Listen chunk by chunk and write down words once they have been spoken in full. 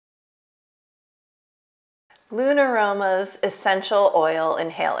Lunaroma's essential oil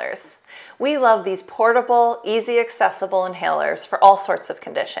inhalers. We love these portable, easy accessible inhalers for all sorts of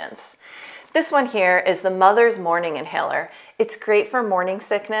conditions. This one here is the Mother's Morning Inhaler. It's great for morning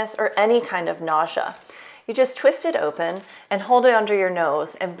sickness or any kind of nausea. You just twist it open and hold it under your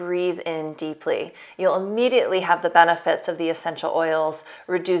nose and breathe in deeply. You'll immediately have the benefits of the essential oils,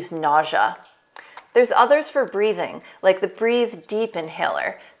 reduce nausea. There's others for breathing, like the Breathe Deep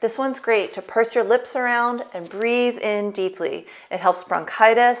Inhaler. This one's great to purse your lips around and breathe in deeply. It helps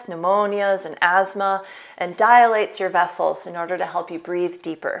bronchitis, pneumonias, and asthma, and dilates your vessels in order to help you breathe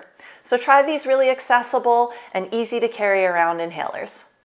deeper. So try these really accessible and easy to carry around inhalers.